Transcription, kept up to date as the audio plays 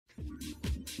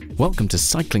Welcome to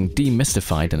Cycling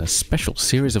Demystified and a special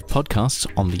series of podcasts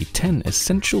on the 10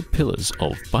 essential pillars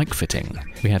of bike fitting.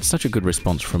 We had such a good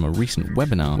response from a recent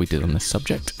webinar we did on this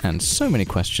subject and so many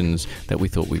questions that we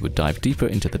thought we would dive deeper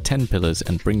into the 10 pillars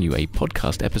and bring you a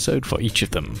podcast episode for each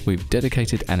of them. We've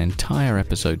dedicated an entire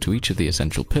episode to each of the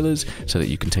essential pillars so that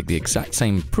you can take the exact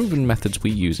same proven methods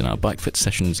we use in our bike fit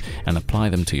sessions and apply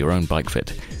them to your own bike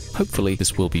fit. Hopefully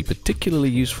this will be particularly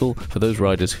useful for those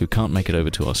riders who can't make it over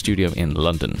to our studio in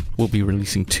London. We'll be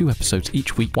releasing 2 episodes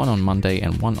each week, one on Monday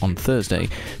and one on Thursday.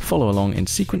 Follow along in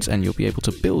sequence and you'll be able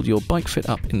to build your bike fit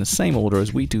up in the same order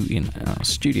as we do in our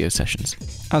studio sessions.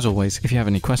 As always, if you have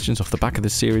any questions off the back of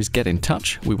this series, get in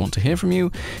touch. We want to hear from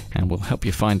you and we'll help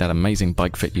you find that amazing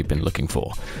bike fit you've been looking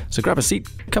for. So grab a seat,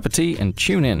 cup of tea and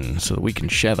tune in so that we can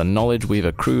share the knowledge we've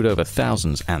accrued over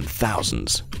thousands and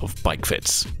thousands of bike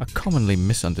fits. A commonly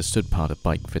misunderstood part of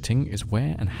bike fitting is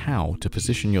where and how to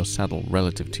position your saddle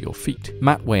relative to your feet.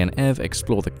 Matt, Way and Ev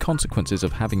explore the consequences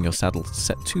of having your saddle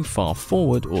set too far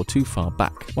forward or too far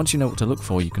back. Once you know what to look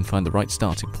for, you can find the right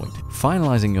starting point.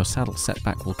 Finalizing your saddle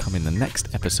setback will come in the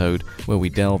next episode, where we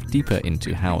delve deeper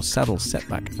into how saddle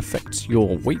setback affects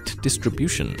your weight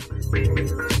distribution.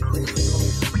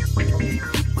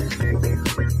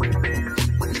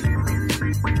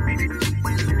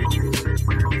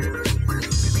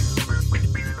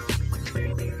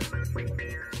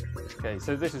 Okay,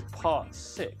 so this is part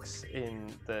 6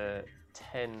 in the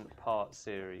 10-part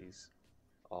series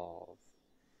of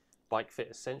Bike Fit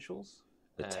Essentials.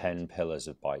 The 10 pillars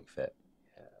of bike fit.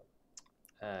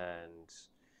 Yeah. And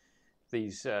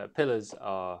these pillars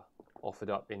are offered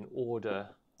up in order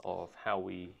of how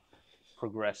we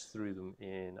progress through them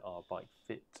in our bike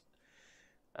fit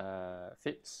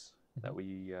fits that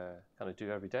we kind of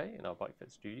do every day in our bike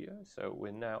fit studio. So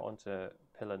we're now on to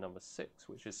pillar number 6,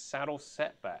 which is saddle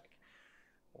setback,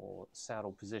 or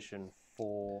saddle position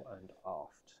fore and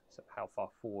aft. So how far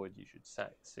forward you should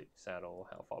sit your saddle,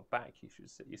 how far back you should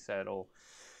sit your saddle.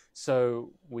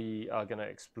 So we are going to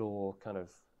explore kind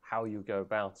of how you go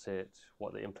about it,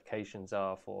 what the implications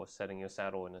are for setting your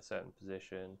saddle in a certain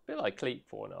position, a bit like cleat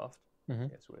fore and aft,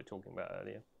 as we were talking about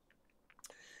earlier.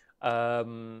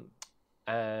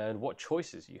 And what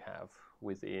choices you have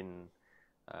within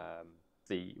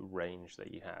the range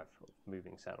that you have of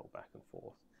moving saddle back and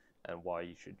forth, and why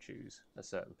you should choose a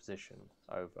certain position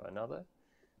over another.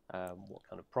 What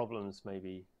kind of problems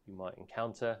maybe you might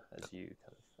encounter as you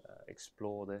kind of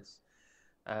explore this,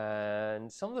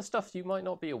 and some of the stuff you might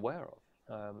not be aware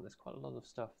of. There's quite a lot of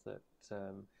stuff that,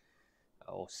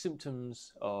 or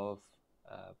symptoms of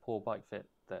poor bike fit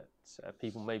that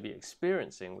people may be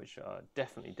experiencing, which are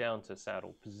definitely down to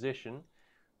saddle position,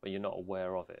 but you're not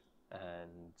aware of it.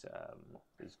 And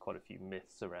there's quite a few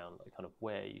myths around like kind of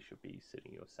where you should be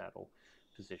sitting your saddle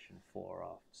position fore or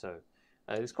aft. So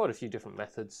there's quite a few different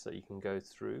methods that you can go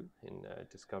through in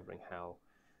discovering how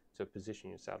to position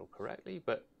your saddle correctly.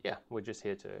 But yeah, we're just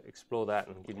here to explore that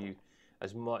and give you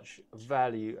as much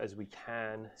value as we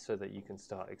can so that you can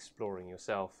start exploring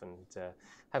yourself and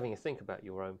having a think about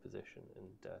your own position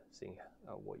and seeing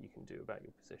what you can do about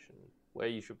your position, where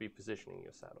you should be positioning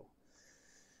your saddle.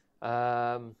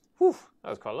 Whew, that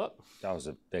was quite a lot. That was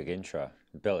a big intro.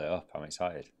 You built it up. I'm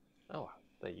excited. Oh,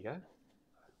 there you go.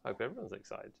 Hope everyone's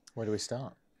excited. Where do we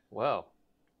start? Well,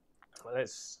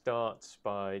 let's start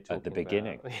by talking At the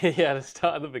beginning. Yeah, let's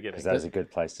start at the beginning. Because that's a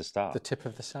good place to start. The tip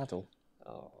of the saddle.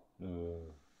 Oh.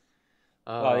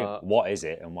 Well, I think, what is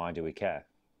it and why do we care?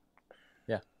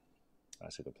 Yeah.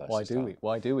 That's a good place Why to start. do we?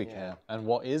 Why do we care? And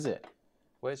what is it?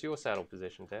 Where's your saddle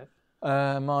position, Dev?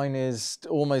 Mine is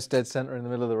almost dead centre in the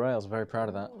middle of the rails. I'm very proud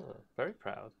of that. Oh, very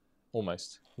proud.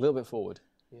 Almost. A little bit forward.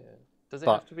 Yeah. Does it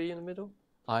But- have to be in the middle?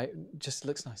 Just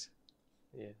looks nice.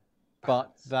 Yeah.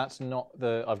 But that's not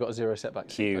the. I've got a 0 setback.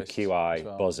 QI as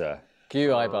well. buzzer.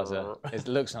 QI buzzer. It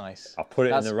looks nice. I'll put it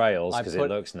in That's- the rails I because it put-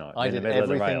 looks nice. I In the did middle of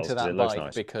the everything rails to 'cause that it looks bike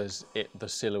nice. because the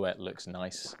silhouette looks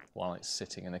nice while it's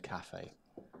sitting in a cafe,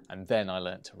 and then I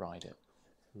learnt to ride it.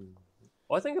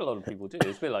 Well, I think a lot of people do.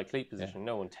 It's a bit like cleat position.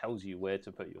 No one tells you where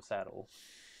to put your saddle.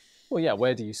 Well, yeah.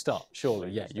 Where do you start? Surely, Where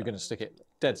do yeah. you You're start? going to stick it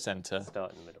dead centre,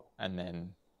 Start in the middle. and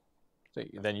then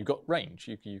you've got range.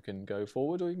 You can go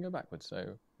forward or you can go backwards.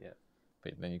 So Yeah.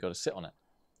 but then you've got to sit on it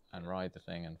and ride the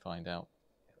thing and find out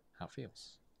how it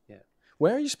feels. Yeah.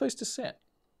 Where are you supposed to sit?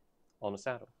 On a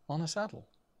saddle. On a saddle.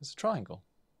 It's a triangle.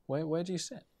 Where do you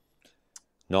sit?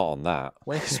 Not on that.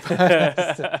 Where are you supposed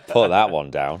to... Put that one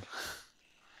down.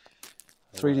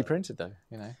 3D printed though,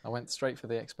 you know. I went straight for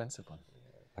the expensive one.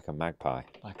 Like a magpie.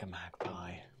 Like a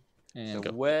magpie. So And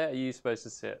go. where are you supposed to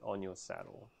sit on your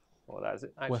saddle? Well, that's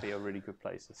actually a really good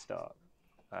place to start.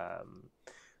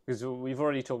 Because we've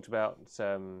already talked about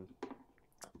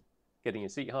getting your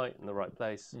seat height in the right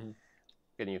place,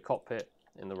 getting your cockpit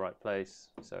in the right place.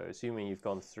 So assuming you've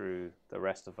gone through the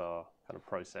rest of our kind of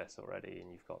process already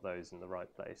and you've got those in the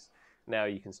right place, now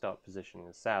you can start positioning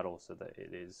the saddle so that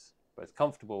it is both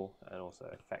comfortable and also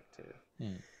effective.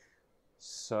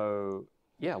 So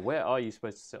yeah, where are you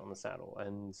supposed to sit on the saddle?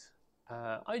 And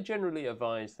I generally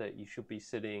advise that you should be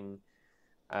sitting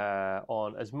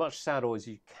on as much saddle as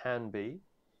you can be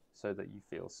so that you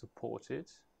feel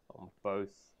supported on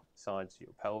both sides of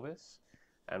your pelvis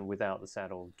and without the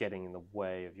saddle getting in the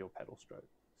way of your pedal stroke.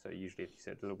 So usually if you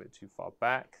sit a little bit too far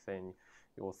back, then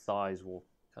your thighs will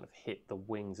kind of hit the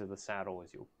wings of the saddle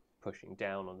as you're pushing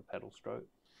down on the pedal stroke.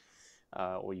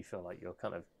 Or you feel like you're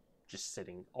kind of just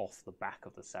sitting off the back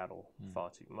of the saddle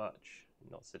far too much,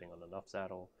 not sitting on enough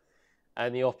saddle.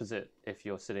 And the opposite, if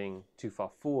you're sitting too far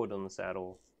forward on the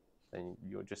saddle, then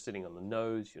you're just sitting on the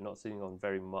nose, you're not sitting on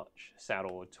very much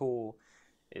saddle at all.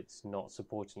 It's not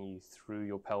supporting you through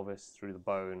your pelvis, through the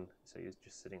bone, so you're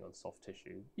just sitting on soft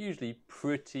tissue, usually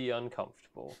pretty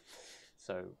uncomfortable.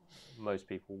 So most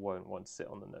people won't want to sit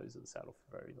on the nose of the saddle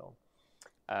for very long.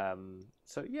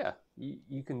 So yeah,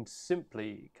 you can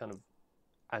simply kind of,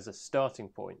 as a starting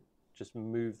point, just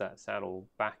move that saddle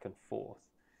back and forth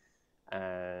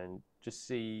and just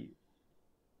see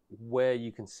where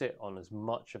you can sit on as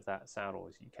much of that saddle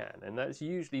as you can. And that's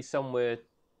usually somewhere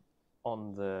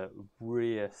on the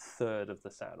rear third of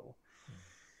the saddle,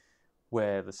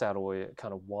 where the saddle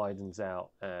kind of widens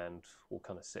out and will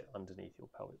kind of sit underneath your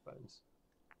pelvic bones.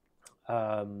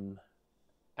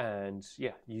 And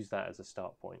yeah, use that as a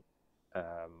start point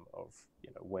of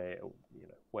where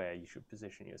you should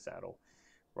position your saddle,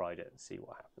 ride it, and see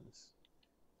what happens.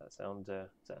 Does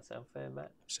that sound fair,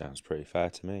 Matt? Sounds pretty fair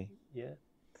to me. Yeah.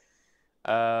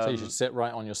 So you should sit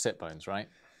right on your sit bones, right?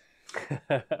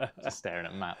 Just staring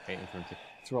at Matt, waiting for him to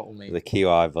throttle me. The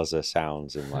Kiwi buzzer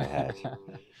sounds in my head.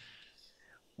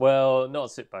 Well,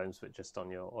 not sit bones, but just on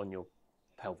your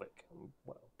pelvic,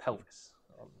 pelvis.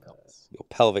 Your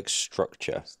pelvic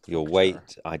structure. Your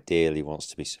weight ideally wants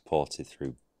to be supported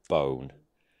through bone,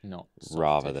 not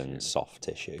rather than soft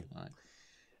tissue. Right.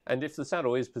 And if the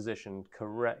saddle is positioned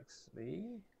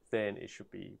correctly, then it should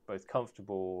be both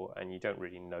comfortable and you don't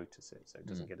really notice it. So it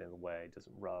doesn't get in the way, it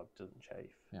doesn't rub, doesn't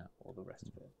chafe, all the rest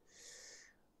of it.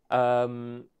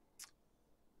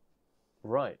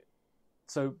 Right.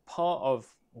 So part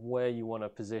of where you want to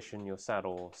position your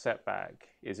saddle setback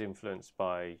is influenced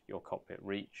by your cockpit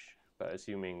reach. But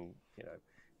assuming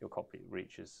your cockpit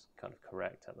reach is kind of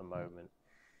correct at the moment,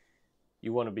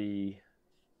 you want to be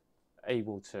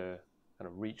able to kind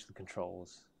of reach the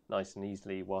controls nice and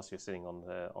easily whilst you're sitting on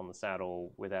the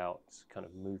saddle without kind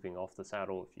of moving off the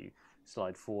saddle. If you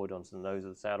slide forward onto the nose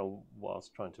of the saddle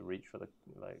whilst trying to reach for the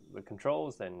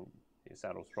controls, then your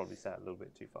saddle's probably sat a little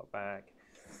bit too far back.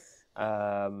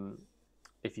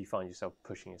 If you find yourself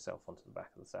pushing yourself onto the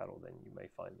back of the saddle, then you may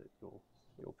find that your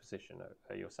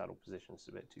saddle position is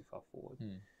a bit too far forward.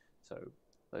 So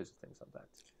those are things like that.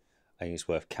 I think it's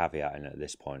worth caveating at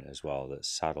this point as well that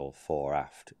saddle fore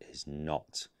aft is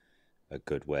not a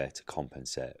good way to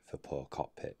compensate for poor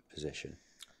cockpit position.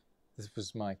 This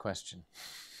was my question.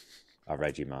 I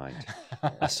read your mind.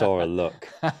 I saw a look.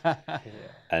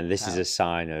 And this is a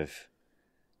sign of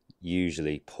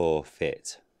usually poor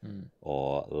fit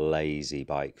or lazy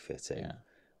bike fitting,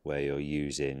 where you're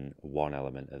using one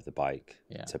element of the bike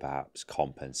to perhaps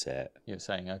compensate. You're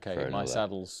saying, okay, my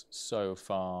saddle's so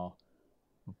far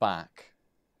back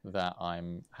that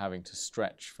I'm having to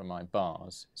stretch for my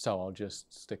bars, so I'll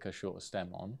just stick a shorter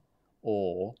stem on,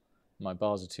 or my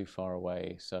bars are too far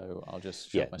away, so I'll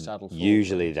just shove my saddle forward.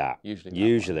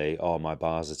 Usually, or my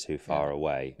bars are too far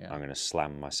away, I'm going to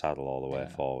slam my saddle all the way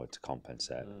forward to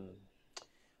compensate.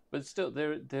 But still,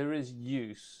 there is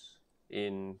use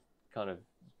in kind of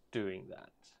doing that.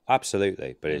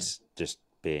 Absolutely, but it's just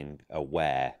being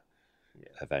aware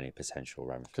of any potential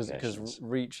ramifications. Because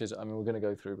reach is, I mean, we're going to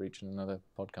go through reach in another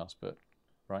podcast, but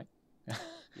right?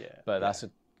 But that's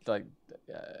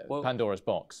Pandora's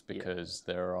box, because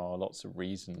there are lots of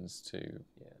reasons to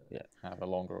have a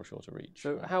longer or shorter reach.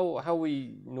 So how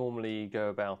we normally go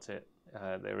about it,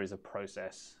 there is a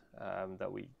process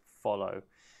that we follow,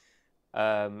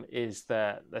 is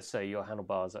that, let's say your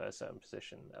handlebars are at a certain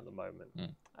position at the moment,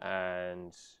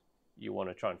 and you want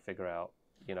to try and figure out,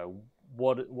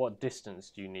 what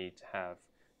distance do you need to have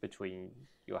between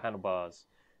your handlebars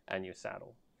and your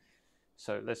saddle.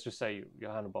 So let's just say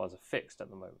your handlebars are fixed at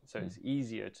the moment, so it's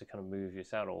easier to kind of move your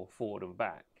saddle forward and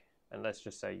back. And let's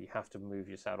just say you have to move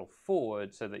your saddle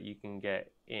forward so that you can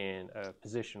get in a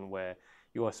position where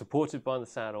you are supported by the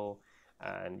saddle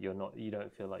and you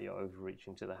don't feel like you're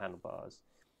overreaching to the handlebars.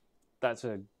 That's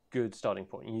a good starting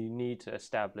point. You need to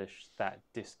establish that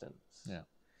distance. Yeah.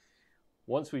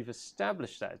 Once we've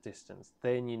established that distance,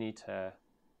 then you need to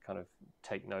kind of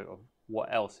take note of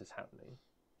what else is happening.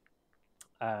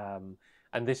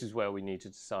 And this is where we need to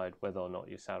decide whether or not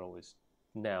your saddle is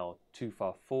now too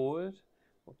far forward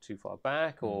or too far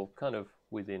back or kind of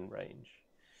within range.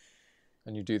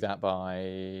 And you do that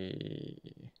by...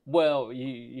 Well,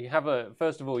 you have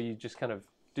first of all, you just kind of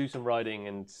do some riding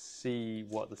and see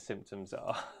what the symptoms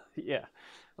are. Yeah.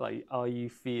 Like, are you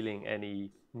feeling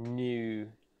any new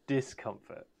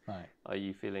discomfort? Right. Are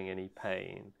you feeling any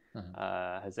pain?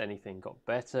 Has anything got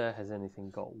better? Has anything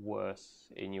got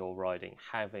worse in your riding,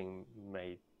 having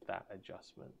made that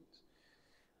adjustment?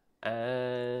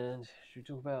 And should we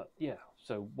talk about,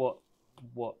 so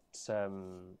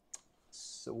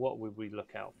what would we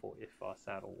look out for if our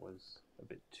saddle was a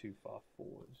bit too far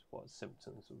forward? What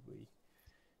symptoms would we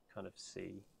kind of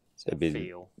see,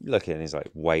 feel? Looking at things like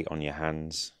weight on your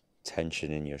hands,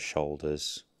 tension in your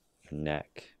shoulders, your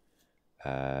neck,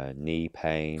 knee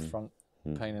pain.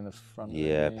 Pain in the front.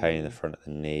 Yeah, of the knee. pain in the front of the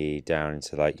knee, down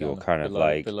into like Down your kind of below,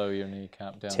 like below your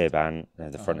kneecap, down tib ant,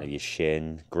 the front of your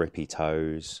shin, grippy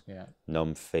toes,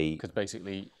 numb feet. Because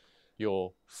basically,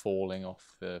 you're falling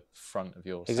off the front of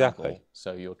your Exactly.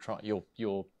 saddle, so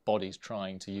your body's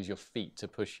trying to use your feet to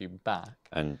push you back,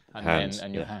 and hands,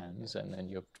 your hands, and then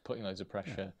you're putting loads of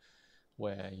pressure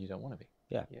where you don't want to be.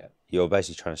 Yeah. You're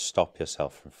basically trying to stop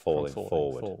yourself from falling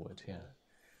forward. Yeah.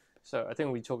 So I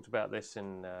think we talked about this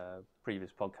in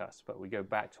previous podcasts, but we go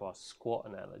back to our squat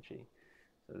analogy.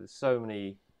 So there's so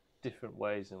many different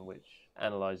ways in which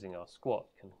analysing our squat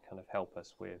can kind of help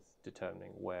us with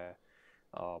determining where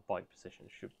our bike position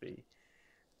should be.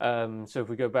 So if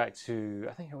we go back to,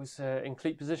 I think it was in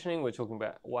cleat positioning, we're talking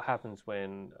about what happens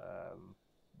when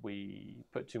we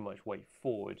put too much weight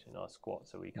forward in our squat.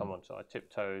 So we come onto our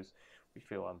tiptoes, we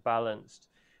feel unbalanced,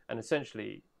 and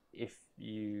essentially if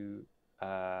you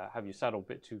have your saddle a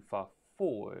bit too far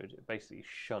forward, it basically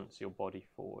shunts your body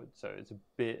forward. So it's a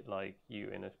bit like you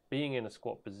being in a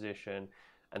squat position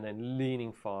and then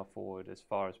leaning far forward as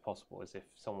far as possible, as if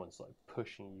someone's like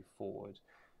pushing you forward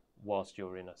whilst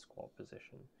you're in a squat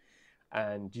position.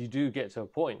 And you do get to a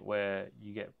point where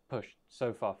you get pushed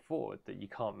so far forward that you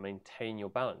can't maintain your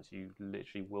balance. You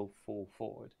literally will fall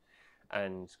forward.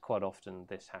 And quite often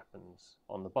this happens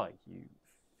on the bike. You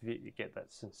get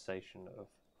that sensation of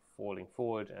falling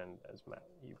forward, and as Matt,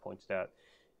 you pointed out,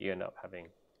 you end up having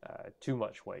too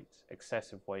much weight,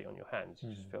 excessive weight on your hands.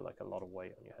 You just feel like a lot of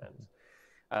weight on your hands,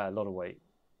 a lot of weight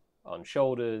on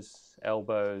shoulders,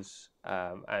 elbows,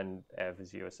 and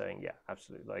as you were saying, yeah,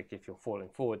 absolutely. Like if you're falling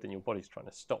forward, then your body's trying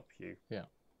to stop you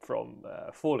from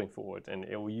falling forward, and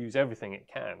it will use everything it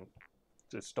can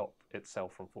to stop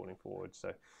itself from falling forward.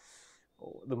 So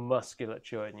the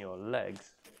musculature in your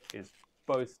legs is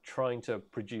both trying to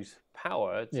produce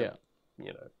power to,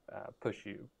 push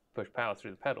power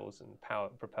through the pedals and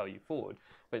propel you forward,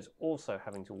 but it's also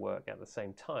having to work at the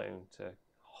same time to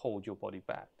hold your body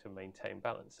back to maintain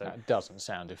balance. So that doesn't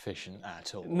sound efficient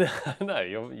at all. No,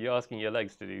 you're asking your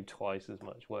legs to do twice as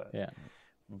much work,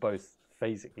 both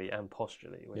physically and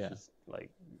posturally, which is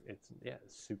like it's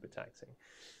super taxing.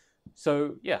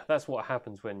 So that's what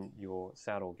happens when your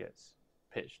saddle gets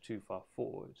pitched too far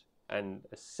forward. And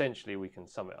essentially, we can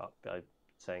sum it up by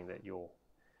saying that your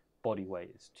body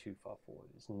weight is too far forward.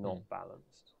 It's not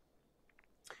balanced.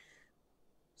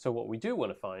 So what we do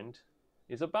want to find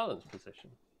is a balanced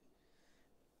position.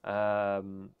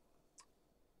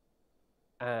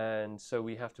 And so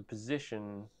we have to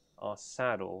position our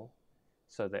saddle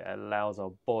so that it allows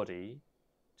our body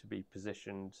to be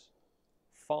positioned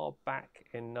far back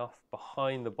enough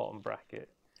behind the bottom bracket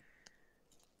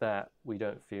that we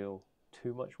don't feel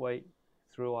too much weight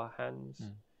through our hands.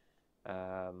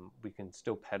 We can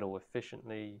still pedal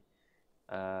efficiently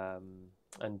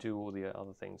and do all the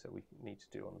other things that we need to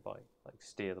do on the bike, like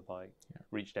steer the bike,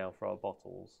 reach down for our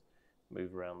bottles,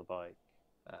 move around the bike.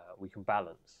 We can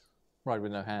balance. Ride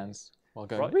with no hands while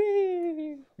going. Right.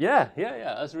 Whee! Yeah,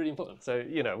 that's really important. So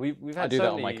we've had. I do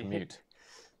that on my commute.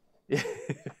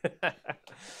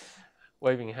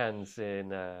 Waving hands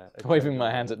in. Waving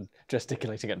my hands at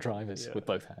gesticulating at drivers with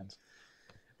both hands.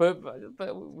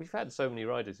 But we've had so many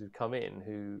riders who've come in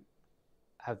who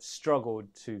have struggled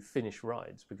to finish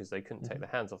rides because they couldn't take their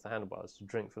hands off the handlebars to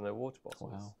drink from their water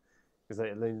bottles. Wow. Because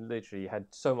they literally had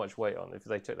so much weight on. If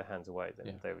they took their hands away,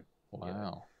 then they would.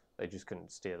 Wow. They just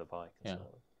couldn't steer the bike. And so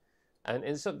on. And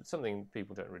it's something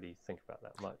people don't really think about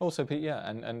that much. Also,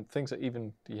 and things that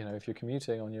even if you're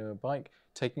commuting on your bike,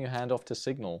 taking your hand off to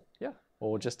signal.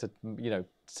 or just to,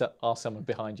 ask someone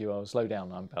behind you, "Oh, slow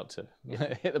down, I'm about to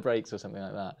hit the brakes," or something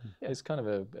like that. Yeah. It's kind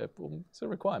of it's a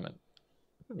requirement,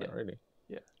 isn't it, really?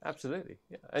 Yeah, absolutely.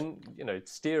 Yeah. And,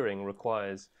 steering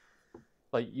requires,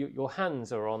 like, your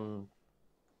hands are on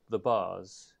the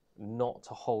bars not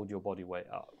to hold your body weight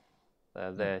up.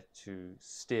 They're there to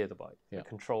steer the bike. The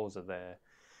controls are there.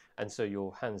 And so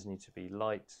your hands need to be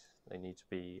light. They need to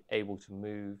be able to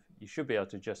move. You should be able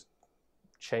to just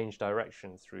change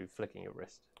direction through flicking your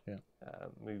wrist,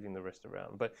 moving the wrist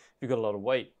around. But if you've got a lot of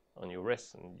weight on your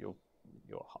wrists and your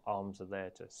arms are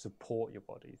there to support your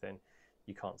body, then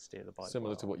you can't steer the bike.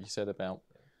 Similar to what you said about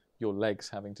your legs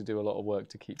having to do a lot of work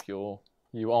to keep you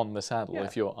on the saddle.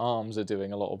 If your arms are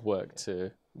doing a lot of work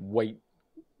to weight,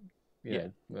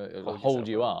 hold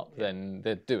you up, then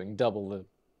they're doing double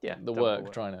the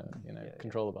work trying to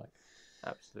control the bike.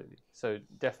 Absolutely. So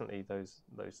definitely those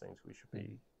things we should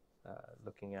be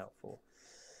looking out for.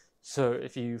 So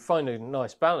if you find a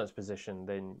nice balance position,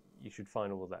 then you should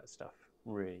find all that stuff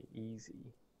really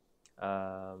easy.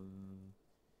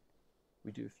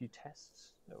 We do a few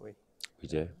tests, don't we? We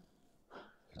do.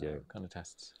 What kind of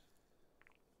tests?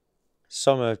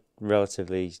 Some are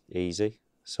relatively easy.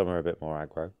 Some are a bit more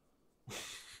aggro.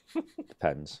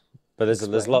 Depends. But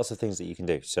there's lots of things that you can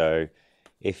do. So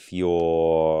if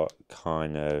you're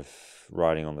kind of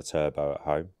riding on the turbo at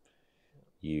home,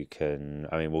 you can,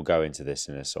 we'll go into this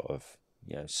in a sort of,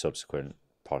 subsequent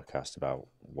podcast about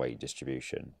weight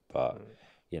distribution, but,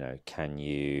 can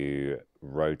you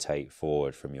rotate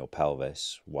forward from your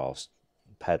pelvis whilst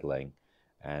pedaling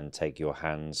and take your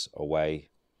hands away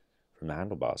from the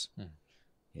handlebars?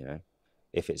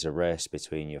 If it's a race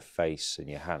between your face and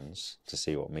your hands to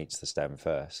see what meets the stem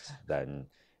first, then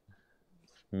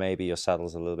maybe your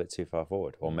saddle's a little bit too far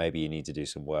forward, or maybe you need to do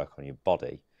some work on your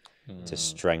body to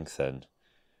strengthen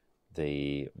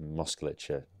the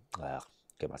musculature,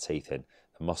 get my teeth in,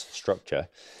 the muscle structure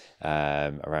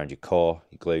around your core,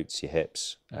 your glutes, your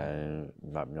hips, and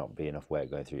might not be enough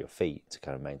weight going through your feet to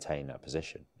kind of maintain that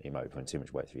position. You might be putting too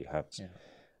much weight through your hands.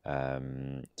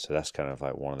 So that's kind of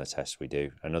like one of the tests we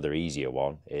do. Another easier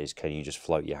one is, can you just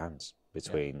float your hands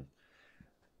between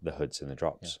the hoods and the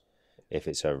drops? If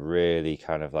it's a really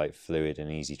kind of like fluid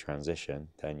and easy transition,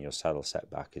 then your saddle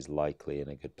setback is likely in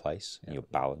a good place and you're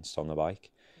balanced on the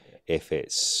bike. If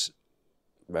it's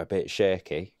a bit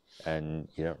shaky and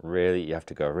you have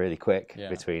to go really quick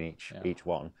between each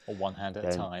one, or one hand at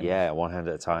a time. One hand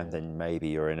at a time. Then maybe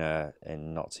you're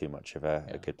in not too much of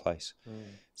a good place.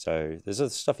 So there's other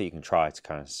stuff that you can try to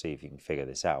kind of see if you can figure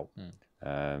this out.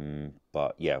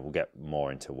 But we'll get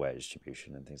more into weight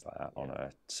distribution and things like that on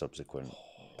a subsequent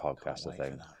podcast, I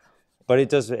think. But it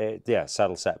does,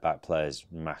 saddle setback plays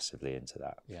massively into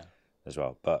that as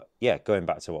well. But going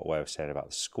back to what Wei was saying about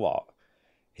the squat,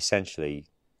 essentially,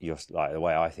 the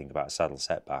way I think about saddle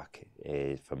setback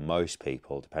is, for most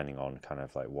people, depending on kind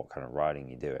of like what kind of riding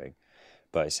you're doing,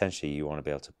 but essentially you want to be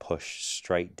able to push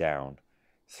straight down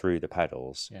through the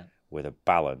pedals with a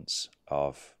balance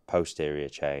of posterior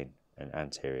chain and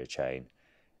anterior chain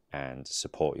and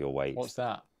support your weight. What's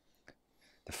that?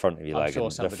 The front of your leg,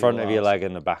 the front of your leg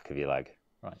and the back of your leg.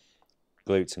 Right.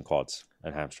 Glutes and quads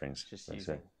and hamstrings. Just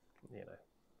using,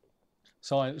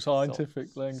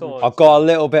 scientific language. I've got a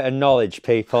little bit of knowledge,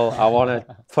 people. I want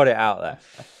to put it out there.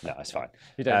 No, it's fine.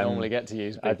 You don't normally get to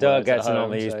use big words. I don't get to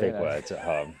normally use big words at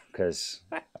home because,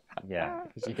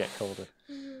 because you get called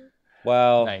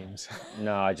names.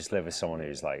 No, I just live with someone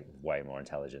who's like way more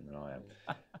intelligent than I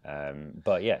am.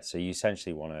 But so you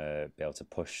essentially want to be able to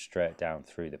push straight down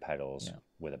through the pedals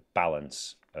with a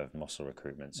balance of muscle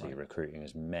recruitment. So you're recruiting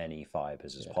as many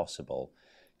fibers as possible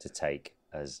to take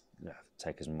as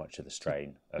much of the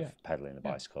strain of pedaling the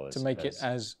bicycle to make it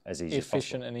as easy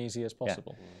efficient and easy as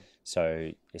possible.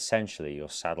 So essentially, your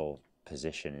saddle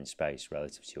position in space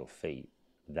relative to your feet,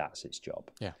 that's its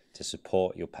job. To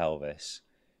support your pelvis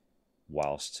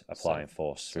whilst applying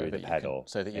force through the pedal,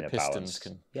 so that your pistons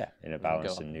can in a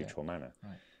balanced and neutral manner.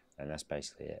 And that's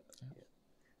basically it.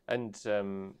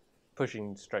 And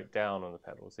pushing straight down on the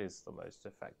pedals is the most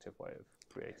effective way of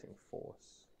creating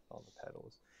force on the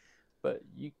pedals. But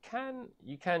you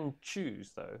can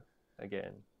choose, though,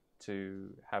 again,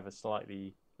 to have a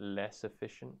slightly less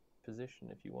efficient position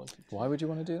if you wanted to. Why would you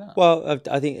want to do that? Well,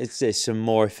 I think it's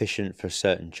more efficient for a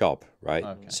certain job, right?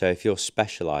 Okay. So if you're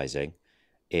specialising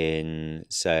in,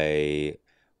 say,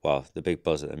 the big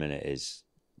buzz at the minute is,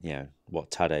 what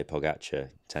Tadej Pogačar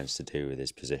tends to do with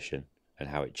his position and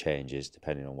how it changes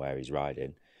depending on where he's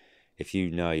riding. If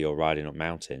you know you're riding up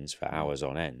mountains for hours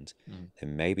on end,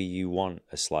 then maybe you want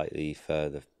a slightly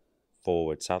further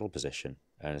forward saddle position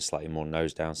and a slightly more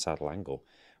nose down saddle angle,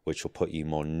 which will put you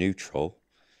more neutral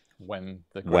when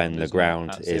the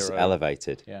ground is zero.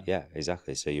 elevated. Yeah. Yeah,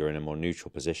 exactly. So you're in a more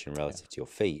neutral position relative to your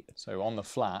feet. So on the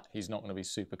flat, he's not going to be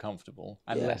super comfortable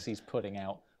unless he's putting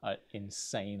out an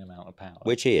insane amount of power.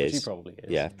 Which he is. Which he probably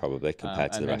is. Yeah, probably,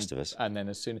 compared to the rest of us. And then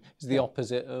as soon... It's the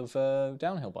opposite of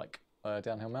downhill bike.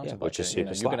 Downhill mountain bike. Which is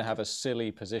super you're going to have a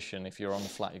silly position. If you're on the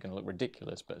flat, you're going to look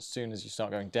ridiculous. But as soon as you start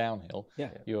going downhill,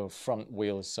 your front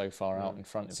wheel is so far out in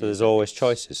front of you. So there's always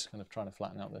choices. Kind of trying to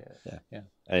flatten out the... Yeah.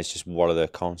 And it's just what are the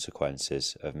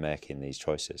consequences of making these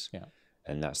choices? Yeah.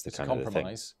 And that's the It's kind a of the thing.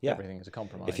 compromise. Yeah. Everything is a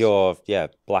compromise. If you're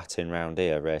blatting round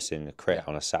here racing a crit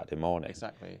on a Saturday morning,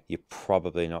 you're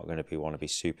probably not going to want to be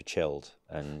super chilled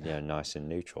and nice and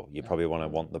neutral. You probably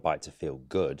want the bike to feel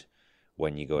good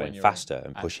when you're going faster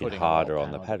and pushing harder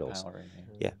on the pedals.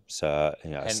 So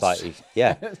hence, slightly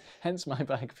hence my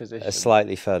bike position. A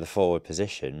slightly further forward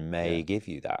position may give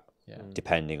you that,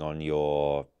 depending on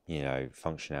your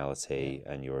functionality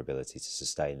and your ability to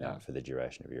sustain that for the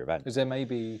duration of your event. Because there may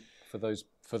be for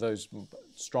those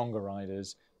stronger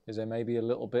riders, is there maybe a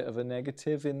little bit of a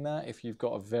negative in that? If you've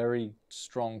got a very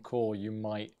strong core, you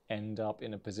might end up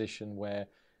in a position where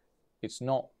it's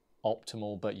not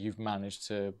optimal, but you've managed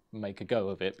to make a go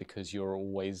of it because you're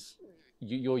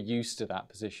used to that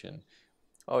position.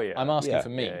 Oh yeah. I'm asking for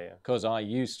me because I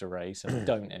used to race and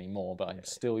don't anymore, but I'm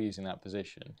still using that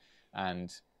position, and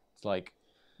it's like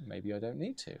maybe I don't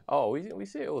need to. Oh, we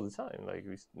see it all the time. Like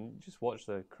we just watch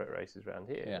the crit races around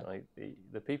here. Yeah. Like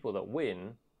the people that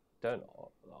win don't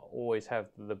always have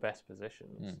the best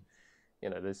positions.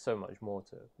 There's so much more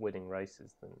to winning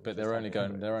races than. But they're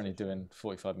only doing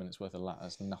 45 minutes worth of lap.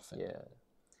 That's nothing.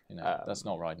 Yeah. That's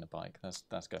not riding a bike.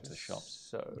 That's going to the shops.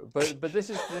 So, but this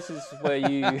is where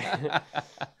you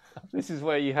this is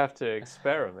where you have to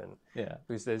experiment. Yeah.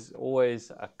 Because there's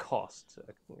always a cost.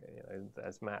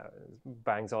 As Matt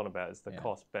bangs on about, is the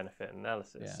cost benefit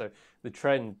analysis. Yeah. So the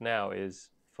trend now is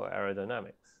for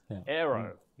aerodynamics.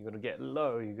 Aero, you got to get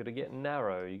low, you got to get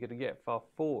narrow, you got to get far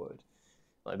forward.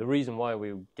 Like the reason why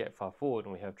we get far forward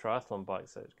and we have triathlon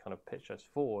bikes that kind of pitch us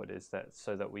forward is that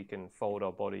so that we can fold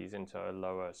our bodies into a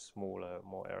lower, smaller,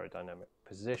 more aerodynamic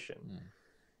position.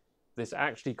 This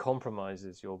actually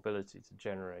compromises your ability to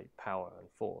generate power and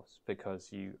force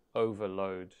because you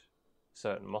overload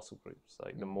certain muscle groups.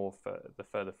 Like the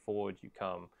further forward you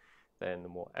come, then the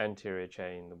more anterior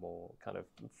chain, the more kind of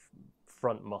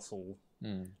front muscle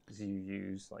you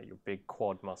use, like your big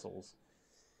quad muscles,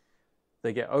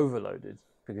 they get overloaded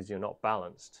because you're not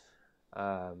balanced,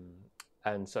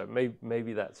 and so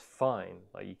maybe that's fine.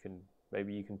 Like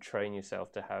maybe you can train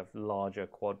yourself to have larger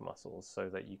quad muscles so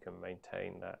that you can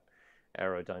maintain that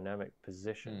aerodynamic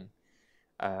position,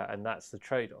 and that's the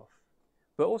trade-off.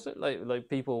 But also, like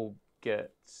people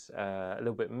get a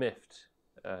little bit miffed,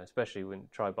 especially when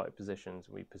tri-bike positions.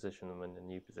 We position them in a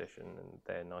new position, and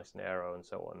they're nice and aero and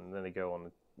so on. And then they go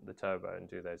on the turbo and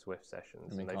do those whiff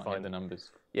sessions, and they find the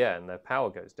numbers. Yeah, and their power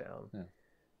goes down. Yeah.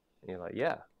 And you're like,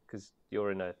 because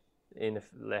you're in a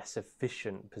less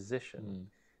efficient position.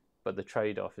 But the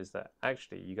trade-off is that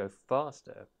actually you go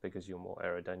faster because you're more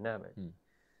aerodynamic.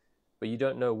 But you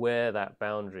don't know where that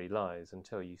boundary lies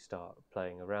until you start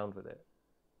playing around with it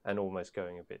and almost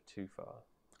going a bit too far.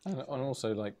 And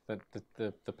also, like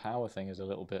the power thing is a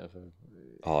little bit of a.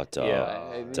 Oh,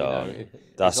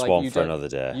 that's like one for another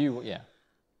day.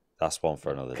 That's one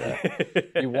for another day.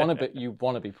 You want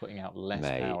to be putting out less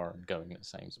power and going at the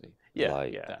same speed. That's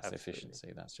absolutely.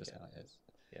 Efficiency. That's just how it is.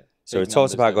 Yeah. So we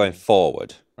talked about going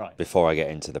forward before I get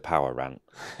into the power rant.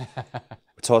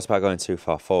 We talked about going too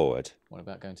far forward. What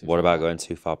about going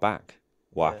too far back?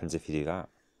 What happens if you do that?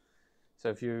 So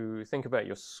if you think about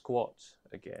your squat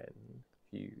again,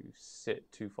 if you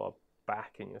sit too far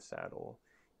back in your saddle,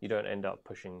 you don't end up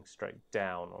pushing straight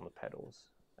down on the pedals.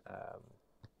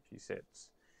 If you sit...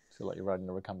 So like you're riding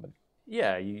a recumbent.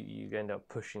 Yeah, you end up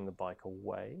pushing the bike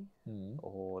away,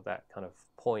 or that kind of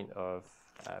point of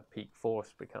peak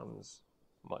force becomes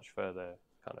much further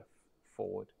kind of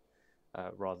forward,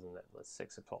 rather than the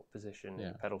 6 o'clock position.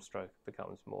 And pedal stroke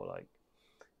becomes more like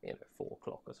 4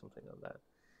 o'clock or something like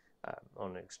that,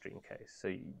 on an extreme case.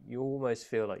 So you almost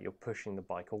feel like you're pushing the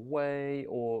bike away,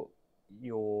 or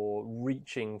you're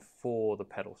reaching for the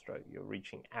pedal stroke. You're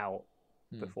reaching out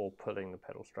before pulling the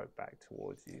pedal stroke back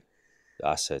towards you.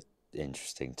 That's an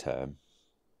interesting term.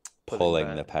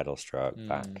 Pulling the pedal stroke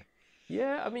back.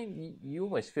 Yeah, I mean, you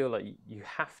almost feel like you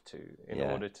have to in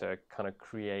order to kind of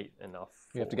create enough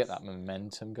force. You have to get that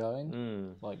momentum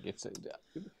going. Like it's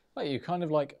like you're kind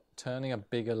of like turning a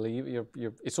bigger lever.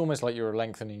 It's almost like you're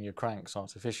lengthening your cranks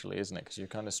artificially, isn't it? Because you're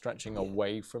kind of stretching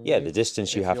away from. Yeah, the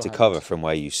distance you have to cover from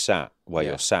where you sat,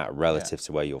 you're sat, relative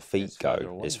to where your feet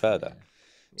go, is further.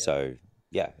 So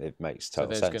Yeah, it makes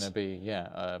total sense. sense. So there's going to be,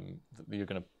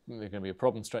 there's going to be a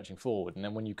problem stretching forward, and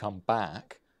then when you come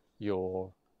back,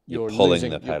 you're pulling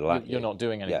losing, the pedal. You're not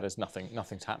doing anything. Yeah. There's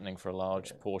nothing's happening for a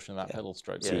large portion of that pedal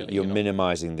stroke. So really. you're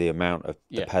minimising the amount of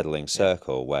the pedalling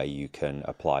circle where you can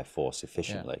apply force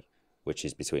efficiently, which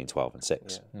is between 12 and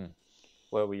 6. Yeah.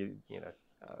 Well,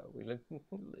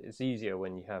 it's easier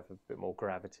when you have a bit more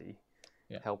gravity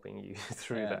helping you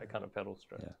through that kind of pedal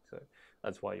stroke. Yeah. So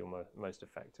that's why you're most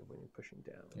effective when you're pushing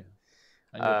down. Yeah.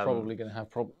 And you're probably going to have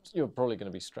you're probably going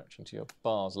to be stretching to your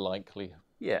bars likely.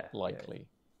 Yeah. Likely.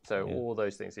 So all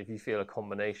those things, if you feel a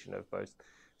combination of both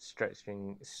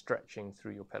stretching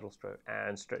through your pedal stroke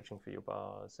and stretching for your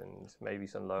bars, and maybe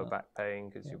some lower back pain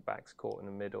because your back's caught in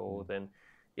the middle, then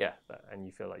and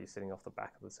you feel like you're sitting off the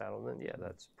back of the saddle, then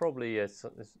that's probably a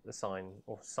sign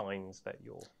or signs that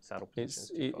your saddle position is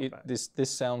too far back. This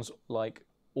sounds like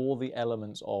all the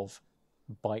elements of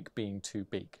bike being too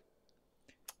big.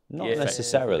 Not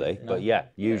necessarily, but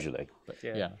usually.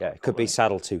 It could be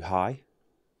saddle too high.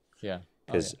 Yeah.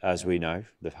 Because as we know,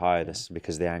 the higher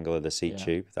because the angle of the seat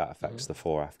tube, that affects the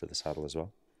fore after the saddle as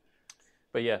well.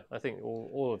 But I think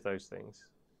all of those things.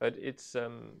 But it's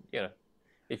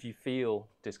if you feel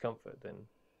discomfort, then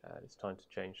it's time to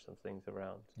change some things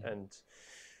around. And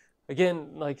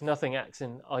again, like nothing acts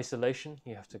in isolation.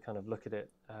 You have to kind of look at it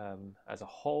as a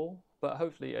whole. But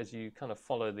hopefully, as you kind of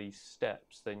follow these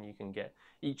steps, then you can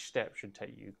each step should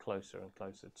take you closer and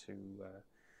closer to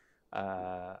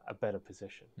a better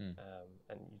position.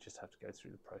 And you just have to go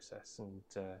through the process and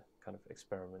kind of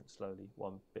experiment slowly,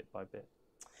 one bit by bit.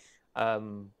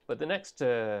 But the next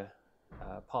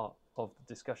part of the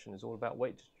discussion is all about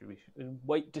weight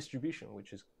distribution,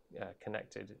 which is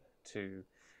connected to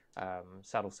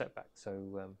saddle setback.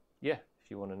 So if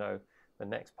you want to know the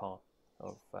next part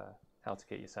of how to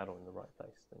get your saddle in the right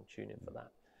place, then tune in for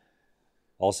that.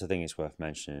 Also, I think it's worth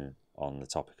mentioning on the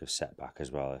topic of setback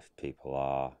as well, if people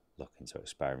are looking to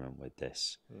experiment with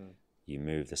this, you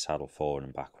move the saddle forward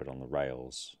and backward on the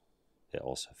rails, it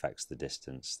also affects the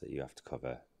distance that you have to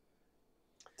cover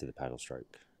to the pedal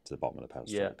stroke, to the bottom of the pedal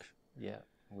stroke. Yeah,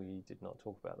 we did not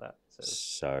talk about that.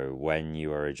 So when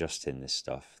you are adjusting this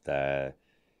stuff,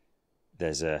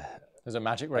 there's a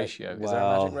magic ratio. Is there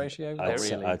a magic ratio?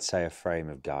 I'd say a frame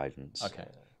of guidance. Okay.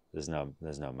 There's no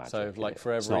magic. So like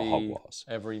for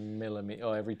every millimeter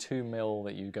or every 2 mil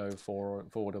that you go forward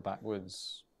or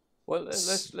backwards. Well,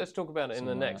 let's talk about it in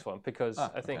the next one, because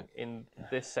I think in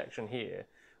this section here,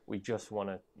 we just want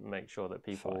to make sure that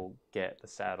people get the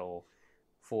saddle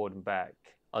forward and back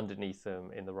underneath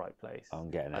them in the right place. I'm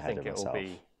getting ahead of myself. I think it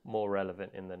will be more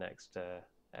relevant in the next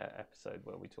episode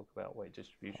where we talk about weight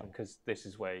distribution, because this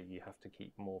is where you have to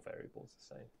keep more variables the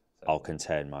same. So, I'll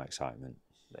contain my excitement.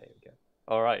 There you go.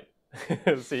 All right.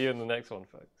 See you in the next one,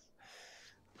 folks.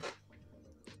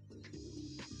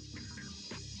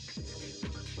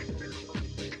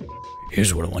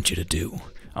 Here's what I want you to do.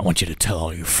 I want you to tell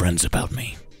all your friends about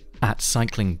me. At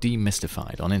Cycling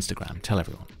Demystified on Instagram. Tell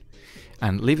everyone.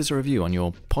 And leave us a review on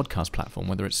your podcast platform,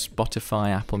 whether it's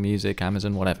Spotify, Apple Music,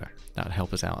 Amazon, whatever. That would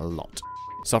help us out a lot.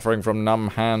 Suffering from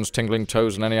numb hands, tingling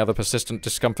toes, and any other persistent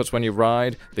discomforts when you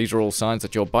ride? These are all signs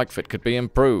that your bike fit could be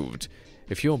improved.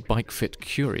 If you're bike fit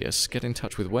curious, get in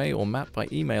touch with Way or Matt by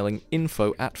emailing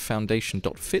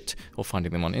info@foundation.fit or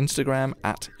finding them on Instagram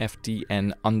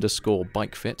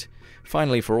 @FDN_bikefit.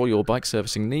 Finally, for all your bike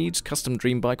servicing needs, custom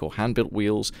dream bike or hand-built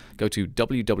wheels, go to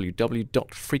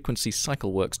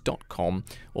www.frequencycycleworks.com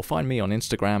or find me on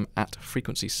Instagram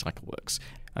 @frequencycycleworks.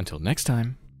 Until next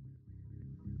time.